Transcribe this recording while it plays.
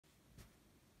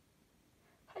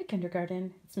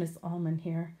kindergarten. It's Miss Allman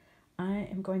here. I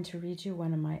am going to read you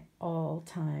one of my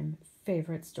all-time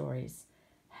favorite stories.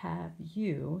 Have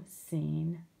you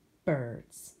seen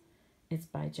birds? It's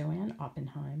by Joanne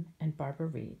Oppenheim and Barbara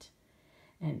Reed.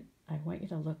 And I want you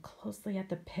to look closely at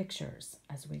the pictures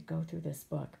as we go through this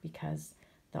book because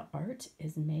the art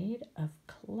is made of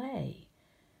clay.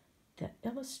 The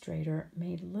illustrator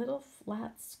made little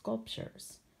flat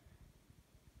sculptures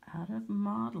out of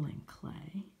modeling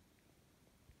clay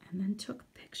and then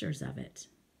took pictures of it.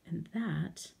 And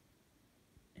that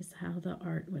is how the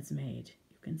art was made.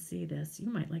 You can see this. You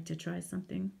might like to try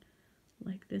something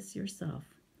like this yourself.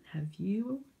 Have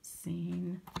you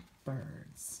seen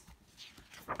birds?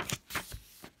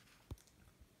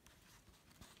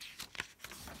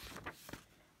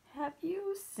 Have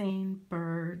you seen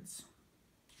birds?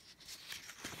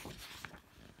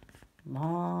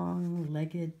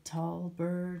 Long-legged tall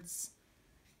birds,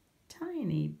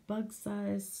 tiny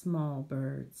bug-sized small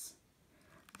birds,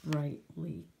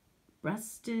 brightly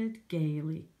breasted,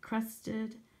 gaily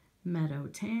crested, meadow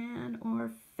tan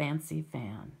or fancy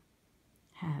fan.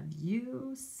 Have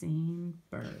you seen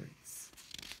birds?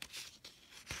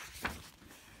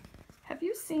 Have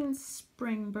you seen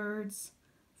spring birds?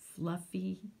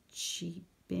 Fluffy,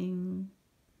 cheeping,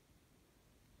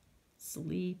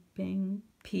 sleeping,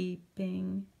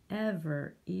 peeping,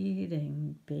 ever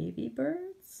eating baby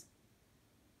birds?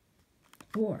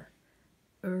 Or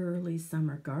early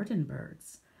summer garden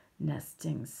birds,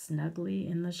 nesting snugly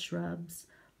in the shrubs,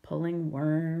 pulling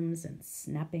worms and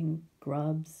snapping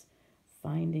grubs,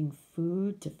 finding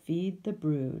food to feed the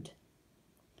brood,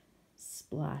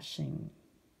 splashing,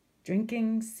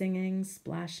 drinking, singing,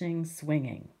 splashing,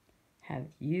 swinging. Have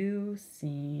you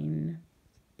seen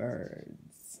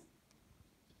birds?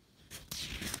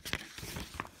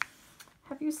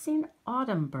 Have you seen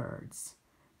autumn birds?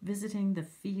 Visiting the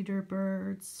feeder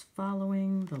birds,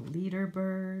 following the leader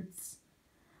birds,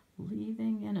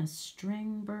 leaving in a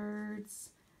string birds,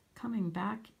 coming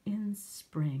back in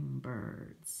spring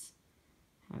birds.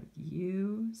 Have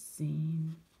you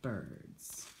seen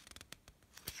birds?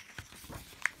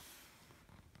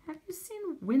 Have you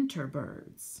seen winter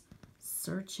birds?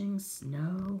 Searching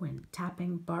snow and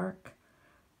tapping bark,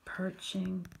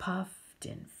 perching puffed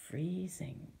in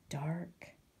freezing dark.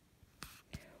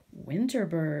 Winter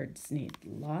birds need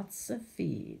lots of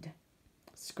feed,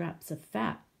 scraps of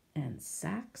fat and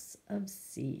sacks of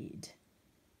seed.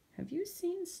 Have you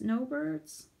seen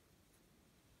snowbirds?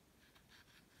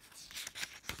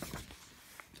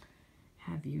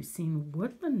 Have you seen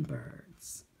woodland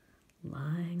birds?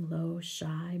 Lying low,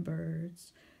 shy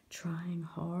birds, trying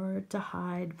hard to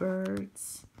hide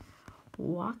birds,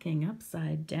 walking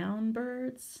upside down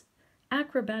birds,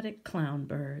 acrobatic clown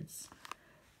birds,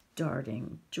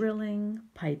 darting, drilling,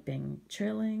 piping,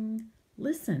 trilling.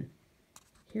 Listen,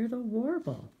 hear the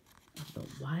warble of the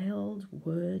wild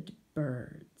wood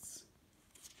birds.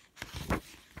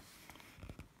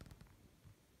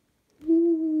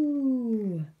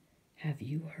 Ooh, have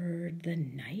you heard the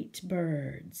night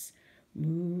birds?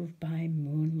 Move by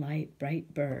moonlight,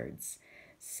 bright birds,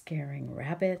 scaring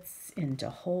rabbits into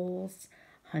holes,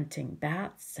 hunting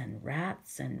bats and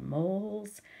rats and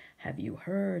moles. Have you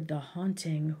heard the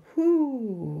haunting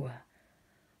whoo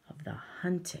of the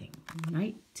hunting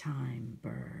nighttime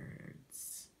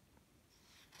birds?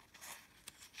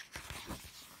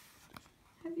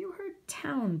 Have you heard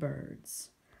town birds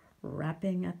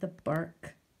rapping at the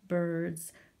bark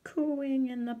birds, cooing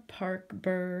in the park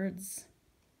birds?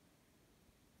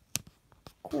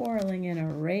 Quarreling in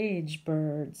a rage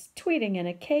birds, tweeting in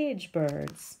a cage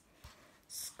birds,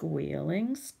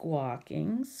 squealing,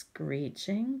 squawking,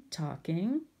 screeching,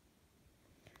 talking.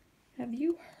 Have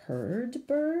you heard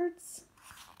birds?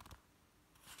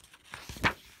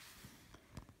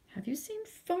 Have you seen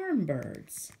farm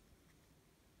birds?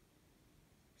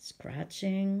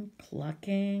 Scratching,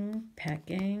 clucking,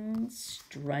 pecking,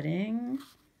 strutting.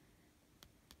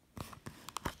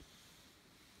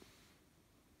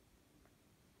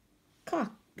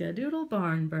 Cock-a-doodle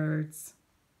barn birds.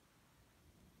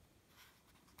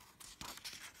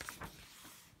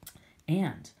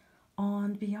 And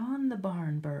on beyond the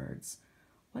barn birds,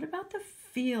 what about the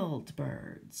field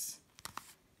birds?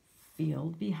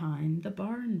 Field behind the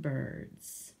barn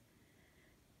birds.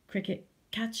 Cricket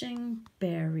catching,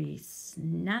 berry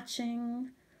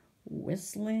snatching,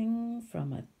 whistling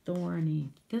from a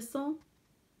thorny thistle.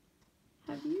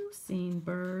 Have you seen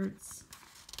birds?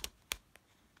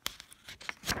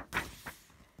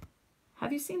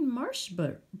 Have you seen marsh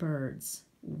birds?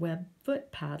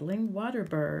 Webfoot paddling water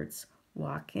birds,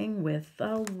 walking with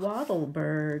the wattle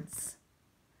birds.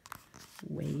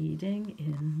 wading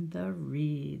in the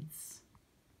reeds.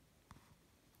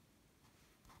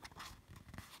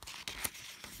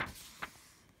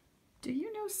 Do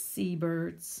you know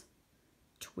seabirds?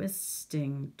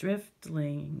 Twisting,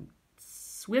 drifting,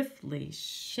 swiftly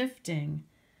shifting,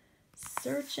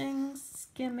 searching,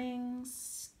 skimming,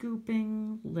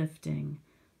 scooping, lifting,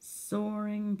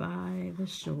 soaring by the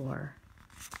shore.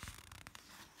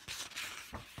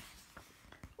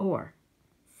 Or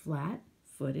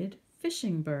flat-footed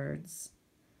fishing birds,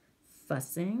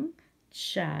 fussing,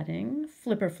 chatting,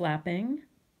 flipper-flapping,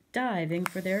 diving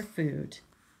for their food.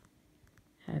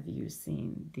 Have you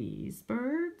seen these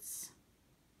birds?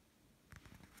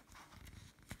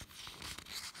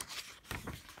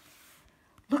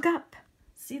 Look up!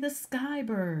 See the sky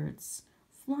birds,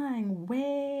 flying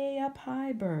way up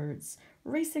high birds,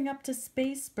 racing up to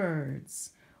space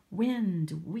birds.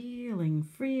 Wind, wheeling,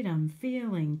 freedom,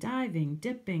 feeling, diving,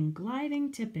 dipping,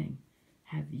 gliding, tipping.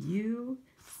 Have you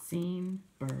seen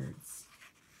birds?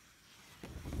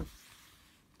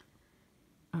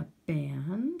 A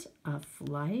band, a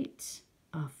flight,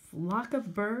 a flock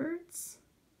of birds.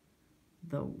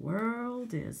 The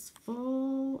world is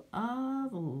full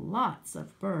of lots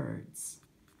of birds.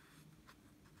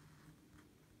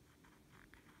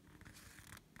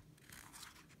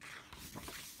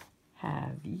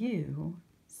 Have you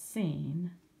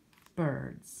seen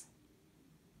birds?